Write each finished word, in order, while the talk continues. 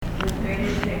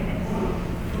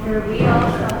For we all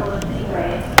stumble in many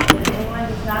ways. If anyone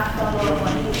does not stumble in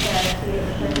what he says, he is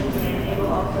a perfect man, able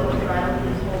also to bridle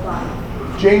his whole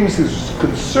body. James is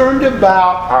concerned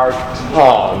about our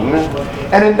tongue.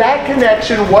 And in that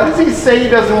connection, what does he say he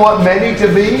doesn't want many to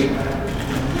be?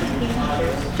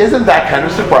 Isn't that kind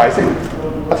of surprising?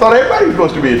 I thought everybody was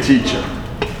supposed to be a teacher.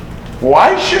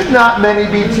 Why should not many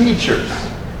be teachers?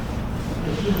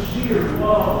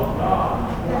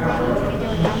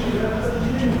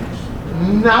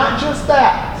 Not just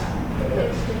that.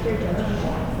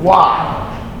 Why?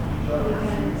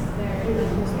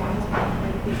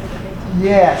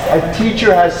 Yes, a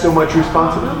teacher has so much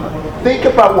responsibility. Think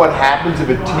about what happens if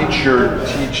a teacher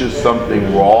teaches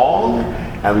something wrong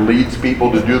and leads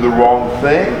people to do the wrong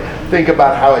thing. Think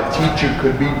about how a teacher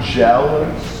could be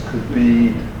jealous, could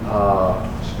be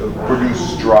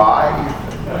produce strife,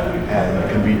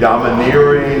 and can be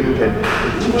domineering. And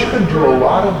a teacher can do a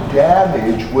lot of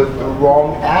damage with the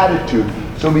wrong attitude.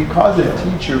 So because a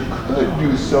teacher could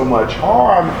do so much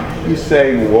harm, he's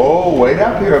saying, whoa, wait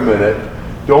up here a minute.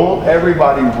 Don't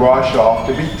everybody rush off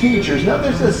to be teachers. Now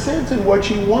there's a sense in which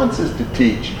he wants us to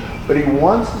teach, but he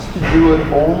wants us to do it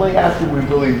only after we've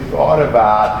really thought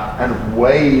about and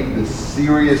weighed the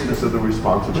seriousness of the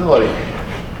responsibility.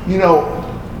 You know,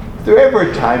 if there ever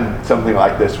a time something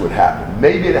like this would happen,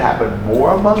 maybe it happened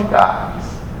more among guys,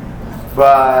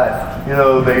 but you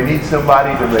know, they need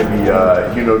somebody to maybe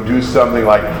do something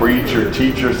like preach or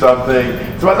teach or something.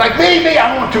 Somebody's like, me,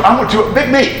 I want to,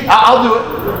 big me, I'll do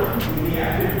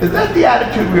it. Is that the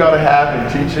attitude we ought to have in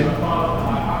teaching?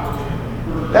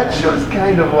 That shows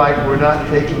kind of like we're not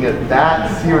taking it that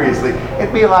seriously.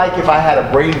 It'd be like if I had a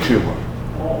brain tumor.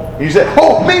 You say,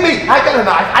 oh, me, I got a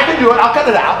knife, I can do it, I'll cut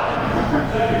it out.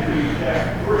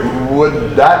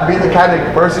 Would that be the kind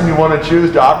of person you want to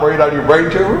choose to operate on your brain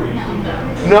tumor?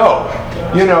 No.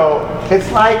 You know,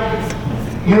 it's like,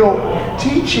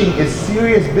 teaching is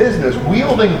serious business.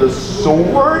 Wielding the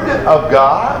sword of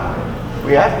God,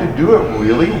 we have to do it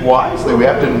really wisely. We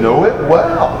have to know it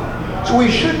well. So we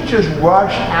shouldn't just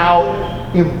rush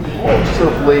out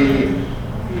impulsively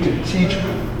to teach.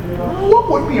 What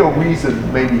would be a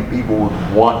reason maybe people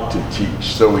would want to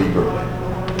teach so eagerly?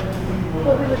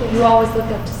 You always look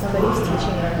up to somebody who's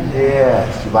teaching you.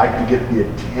 Yes, you like to get the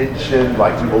attention,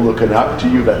 like people looking up to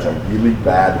you. That's a really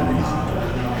bad reason.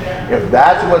 If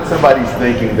that's what somebody's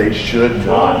thinking, they should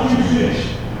not teach.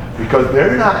 Because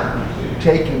they're not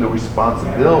taking the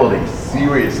responsibility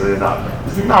seriously.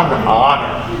 This is not an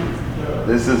honor.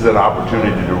 This is an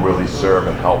opportunity to really serve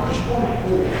and help people.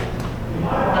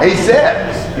 He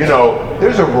says,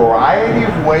 there's a variety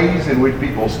of ways in which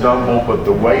people stumble, but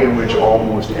the way in which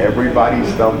almost everybody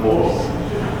stumbles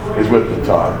is with the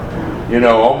tongue.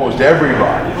 Almost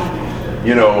everybody,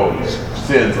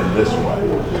 sins in this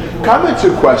way. Comments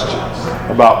or questions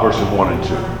about verses 1 and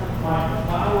 2?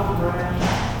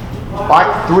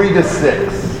 Like 3 to 6.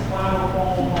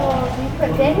 We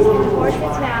put bits in the horse's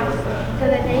mouth so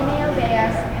that they may obey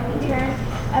us, and we turn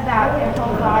about their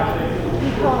whole body.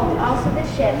 Behold, also the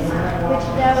ships, which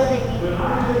though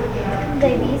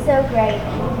they be so great,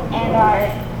 and are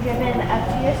driven of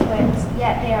fierce winds,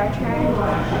 yet they are turned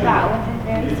about with a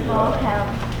very small helm,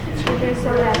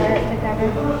 whithersoever the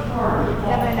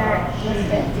governor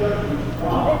listeth.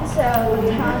 Even so,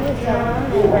 the tongue is a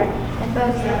member, and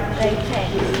boasteth great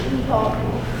things. Behold,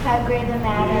 how great a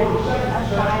matter of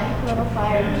little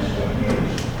fire.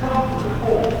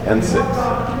 And 6.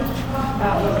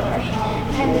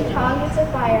 And the tongue is a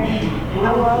fire, a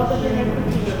world of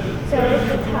iniquity. So is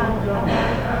the tongue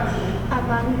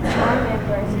among our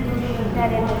members,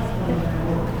 that it is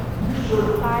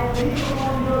defileth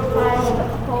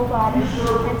the whole body,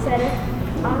 and setteth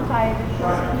on fire the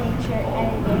course of nature, and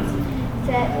it is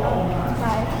set on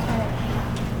fire.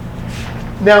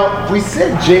 Now, we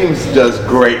said James does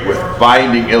great with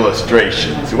finding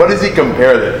illustrations. What does he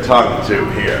compare the tongue to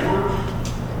here?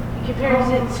 Compares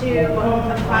it to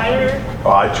a fire.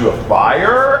 To a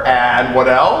fire, and what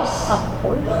else?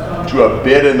 To a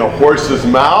bit in the horse's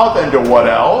mouth, and to what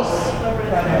else?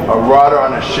 A rudder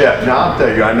on a ship. Now I'll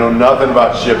tell you, I know nothing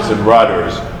about ships and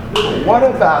rudders. What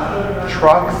about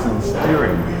trucks and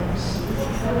steering wheels?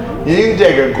 You can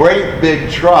take a great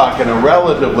big truck and a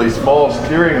relatively small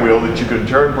steering wheel that you can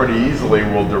turn pretty easily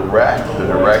will direct the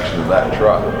direction of that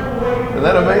truck. Isn't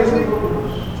that amazing?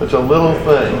 Such a little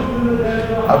thing.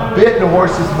 A bit in a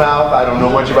horse's mouth, I don't know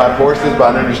much about horses,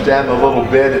 but I understand the little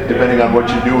bit, depending on what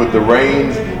you do with the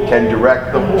reins, can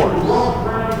direct the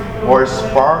horse. Or a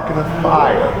spark in a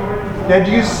fire. Now,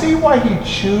 do you see why he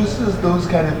chooses those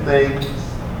kind of things?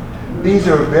 These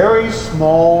are very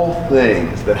small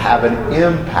things that have an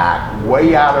impact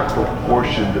way out of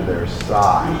proportion to their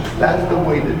size. That's the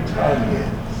way the tongue is.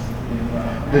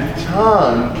 The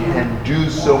tongue can do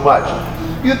so much.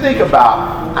 You think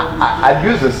about, I'd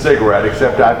use a cigarette,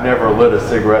 except I've never lit a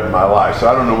cigarette in my life, so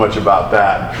I don't know much about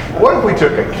that. What if we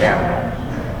took a candle?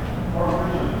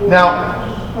 Now,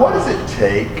 what does it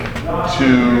take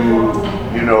to,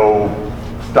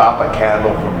 stop a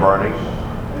candle from burning?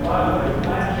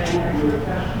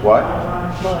 What?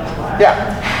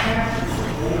 Yeah.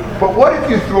 But what if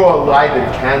you throw a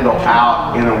lighted candle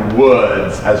out in a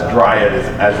woods as dry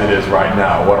as it is right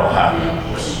now? What'll happen?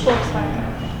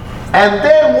 And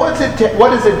then what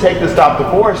does it take to stop the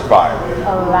forest fire?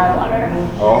 A lot of water.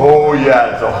 Oh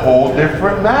yeah, it's a whole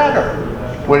different matter.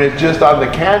 When it's just on the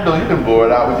candle, you can blow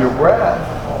it out with your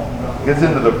breath. Gets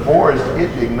into the forest, it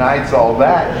ignites all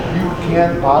that. You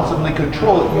can't possibly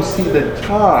control it. You see the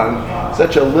tongue,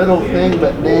 such a little thing,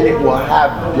 but then it will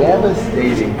have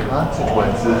devastating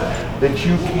consequences that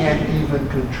you can't even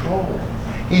control.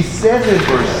 He says in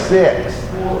verse 6,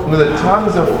 with the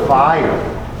tongues of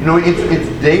fire,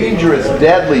 it's dangerous,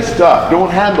 deadly stuff.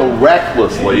 Don't handle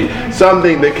recklessly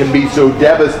something that can be so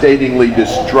devastatingly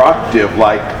destructive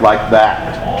like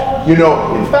that.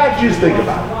 In fact, just think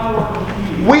about it.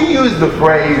 We use the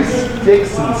phrase,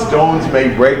 sticks and stones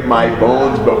may break my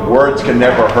bones, but words can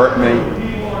never hurt me.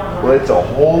 Well, it's a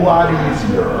whole lot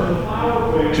easier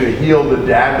to heal the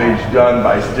damage done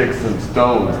by sticks and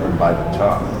stones than by the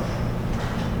tongue.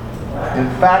 In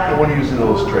fact, I want to use an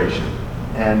illustration.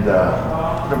 And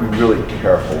I'm going to be really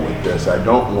careful with this. I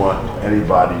don't want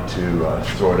anybody to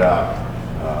sort out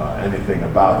anything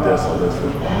about this. This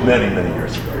was many, many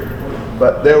years ago.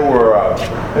 But there were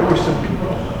some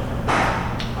people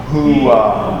who,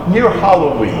 near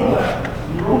Halloween,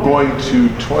 were going to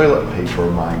toilet paper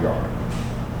my yard.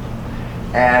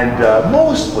 And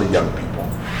mostly young people.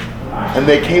 And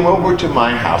they came over to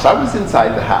my house. I was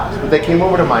inside the house, but they came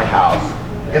over to my house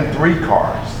in 3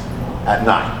 cars at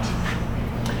night.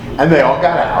 And they all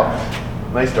got out,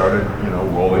 and they started,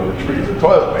 rolling the trees of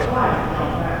toilet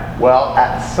paper. Well,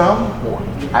 at some point,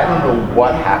 I don't know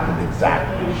what happened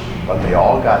exactly, but they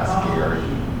all got scared.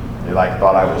 They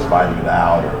thought I was finding it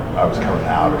out, or I was coming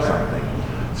out or something.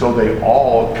 So they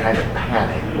all kind of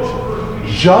panicked,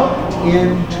 jumped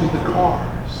into the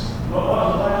cars.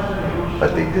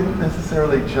 But they didn't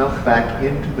necessarily jump back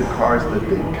into the cars that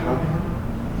they'd come in.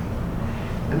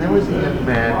 And there was a young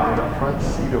man in the front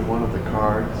seat of one of the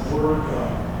cars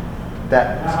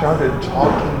that started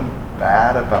talking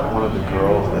bad about one of the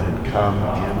girls that had come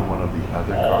in one of the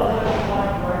other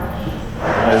cars.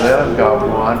 And they let him go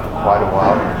on for quite a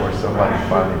while before somebody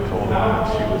finally told him that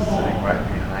she was sitting right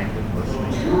behind him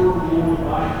listening.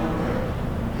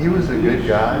 He was a good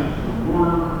guy.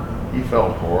 He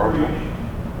felt horrible.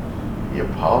 He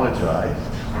apologized.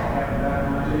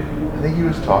 I think he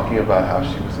was talking about how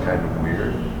she was kind of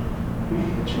weird,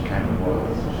 and she kind of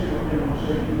was.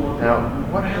 Now,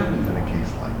 what happens in a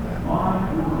case like that?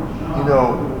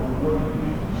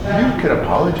 You can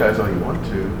apologize all you want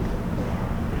to,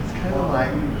 but it's kind of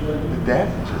like the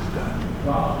damage is done.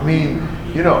 I mean,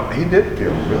 he did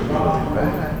feel really, really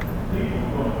bad.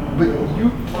 But you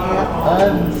can't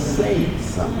unsay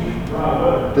something.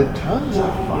 The tongue's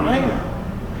of fire.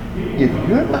 If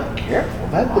you're not careful,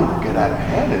 that thing will get out of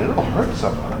hand and it'll hurt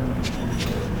somebody.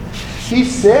 He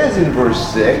says in verse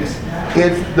 6,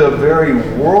 it's the very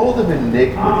world of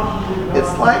iniquity.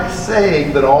 It's like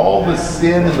saying that all the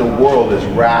sin in the world is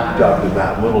wrapped up in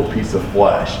that little piece of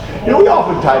flesh. We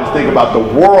oftentimes think about the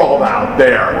world out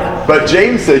there, but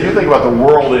James says you think about the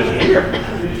world in here.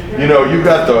 You've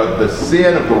got the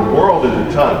sin of the world in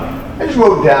the tongue. I just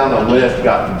wrote down a list,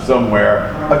 got from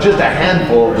somewhere, of just a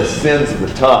handful of the sins of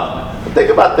the tongue. But think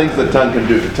about things the tongue can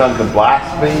do. The tongue can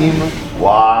blaspheme,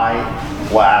 lie,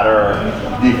 flatter,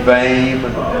 defame,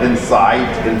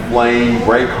 incite, inflame,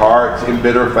 break hearts,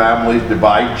 embitter families,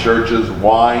 divide churches,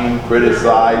 whine,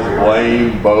 criticize,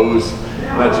 blame, boast.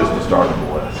 And that's just the start of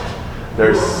the list.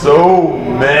 There's so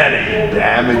many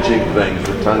damaging things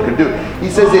the tongue can do. He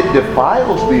says it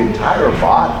defiles the entire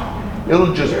body.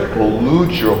 It'll just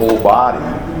pollute your whole body.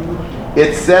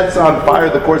 It sets on fire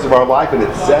the course of our life, and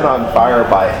it's set on fire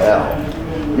by hell.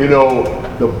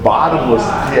 The bottomless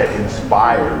pit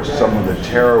inspires some of the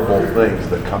terrible things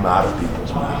that come out of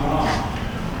people's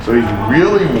mouths. So he's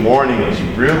really warning us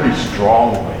really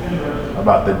strongly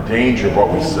about the danger of what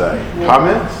we say.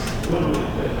 Comments?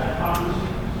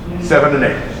 7 and 8.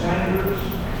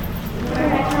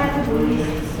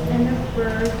 And the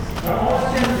birds,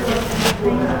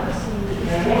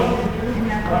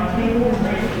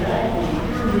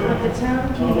 but the tongue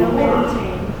can no man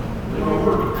tame.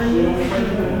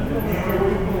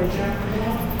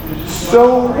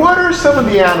 So, what are some of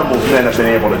the animals men have been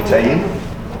able to tame?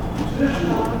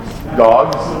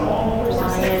 Dogs,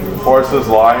 horses,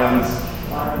 lions.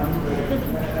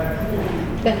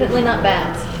 Definitely not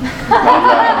bats.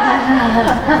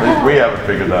 We haven't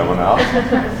figured that one out.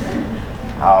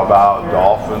 How about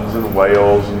dolphins and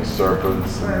whales and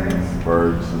serpents and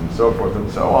birds and so forth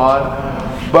and so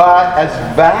on? But as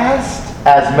vast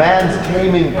as man's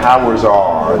taming powers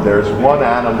are, there's one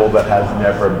animal that has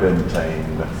never been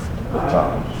tamed, the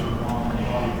tongue.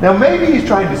 Now maybe he's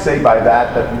trying to say by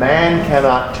that man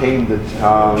cannot tame the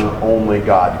tongue, only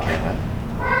God can.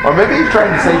 Or maybe he's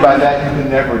trying to say by that you can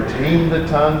never tame the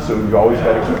tongue, so you always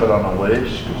got to keep it on a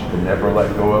leash, because you can never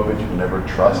let go of it, you can never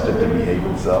trust it to behave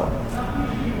itself.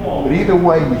 But either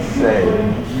way you say,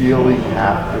 you really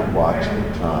have to watch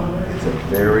the tongue. It's a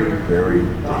very, very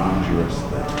dangerous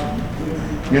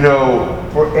thing. You know,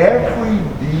 for every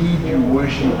deed you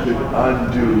wish you could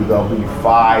undo, there'll be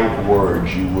 5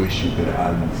 words you wish you could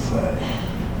unsay.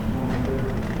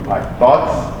 All right,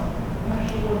 thoughts?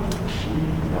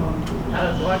 I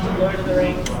was watching Lord of the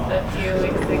Rings a few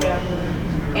weeks ago,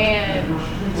 and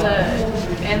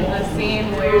the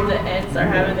scene where the Ents are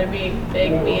having their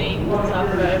big meeting to talk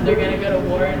about if they're going to go to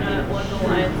war or not, one of the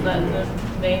lines that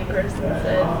the main person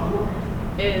said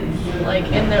is, like,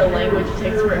 in their language, it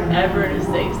takes forever to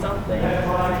say something.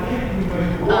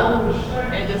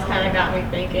 It just kind of got me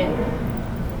thinking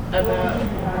about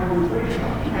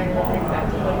trying to remember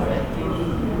exactly what he said.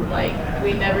 Like,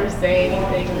 we never say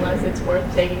anything unless it's worth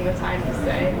taking the time to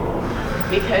say.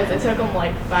 Because it took them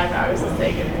like 5 hours to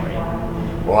say good morning.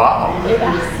 Wow.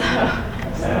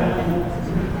 Yeah,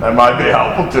 That might be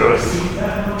helpful to us.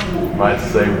 Might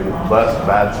say less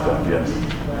bad stuff, yes.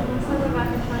 Something about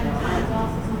the time is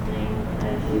also something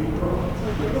that is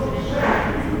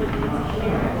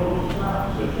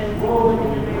because you look in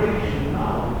the mirror and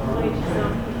look at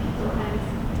yourself sometimes,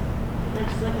 not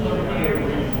just looking in the mirror,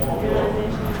 but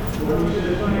realization of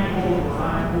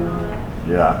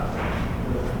Yeah.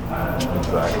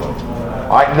 Exactly.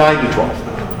 All right, 9 to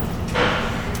 12.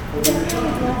 Bless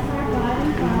our God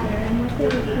and Father, and with it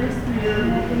we curse men who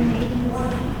have been made in the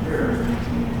image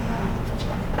of God.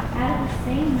 Out of the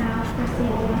same mouth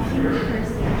proceed blessing and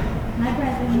cursing. My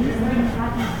brethren, these things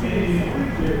ought not to be so.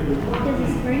 Does a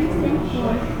spring send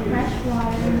forth fresh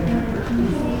water and can you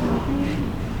save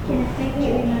nothing? Can a fig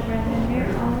tree, my brethren, bear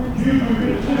olives or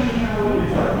grape in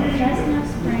figs? Just no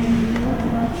spring, no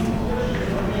blood.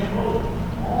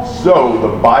 So, the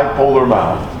bipolar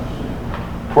mouth.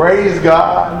 Praise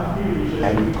God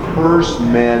and curse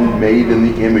men made in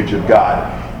the image of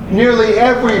God. Nearly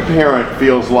every parent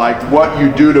feels like what you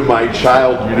do to my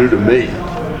child, you do to me.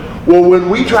 Well, when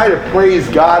we try to praise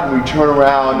God, we turn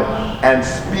around and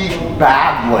speak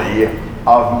badly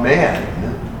of men.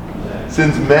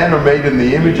 Since men are made in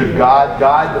the image of God,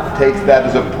 God takes that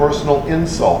as a personal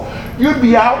insult. You'd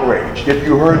be outraged if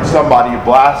you heard somebody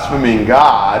blaspheming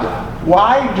God.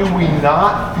 Why do we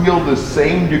not feel the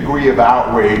same degree of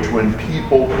outrage when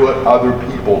people put other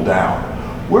people down?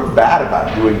 We're bad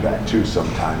about doing that too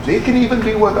sometimes. It can even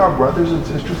be with our brothers and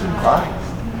sisters in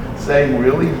Christ, saying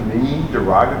really mean,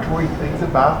 derogatory things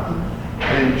about them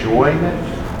and enjoying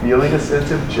it, feeling a sense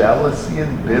of jealousy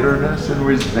and bitterness and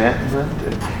resentment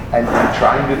and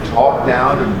trying to talk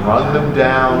down and run them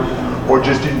down, or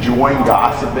just enjoying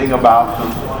gossiping about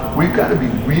them. We've got to be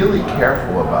really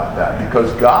careful about that,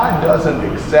 because God doesn't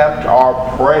accept our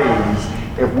praise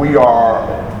if we are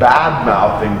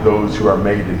bad-mouthing those who are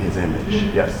made in His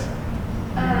image. Yes?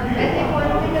 I think one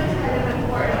thing that's kind of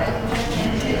important as a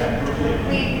Christian is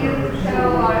we do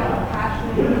show a lot of compassion,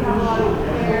 we have a lot of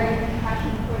care and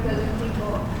compassion towards other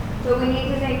people, but we need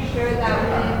to make sure that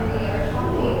when we are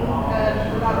talking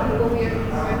about people we are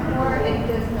concerned for, it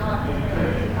does not turn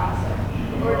into gossip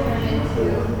or turn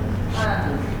into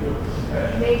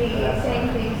maybe saying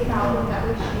things about them that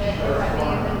we shouldn't, or that may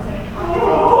have been said in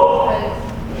conflict,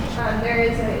 because there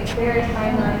is a very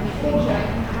fine line between showing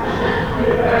compassion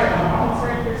or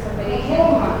concern for somebody and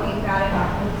talking bad about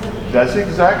them. That's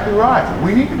exactly right.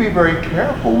 We need to be very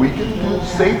careful. We can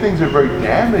say things that are very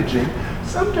damaging,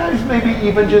 sometimes maybe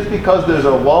even just because there's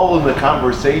a lull in the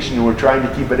conversation and we're trying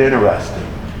to keep it interesting.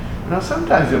 Now,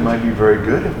 sometimes it might be very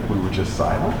good if we were just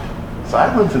silent.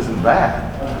 Silence isn't bad,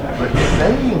 but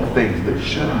saying things that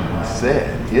shouldn't be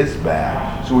said is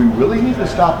bad. So we really need to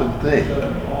stop and think,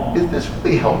 is this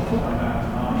really helpful?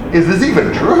 Is this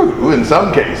even true in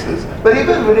some cases? But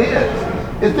even if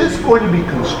it is this going to be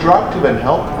constructive and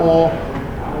helpful?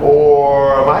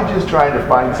 Or am I just trying to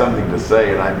find something to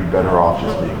say and I'd be better off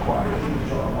just being quiet?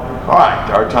 All right,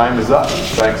 our time is up.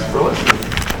 Thanks for listening.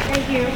 Thank you.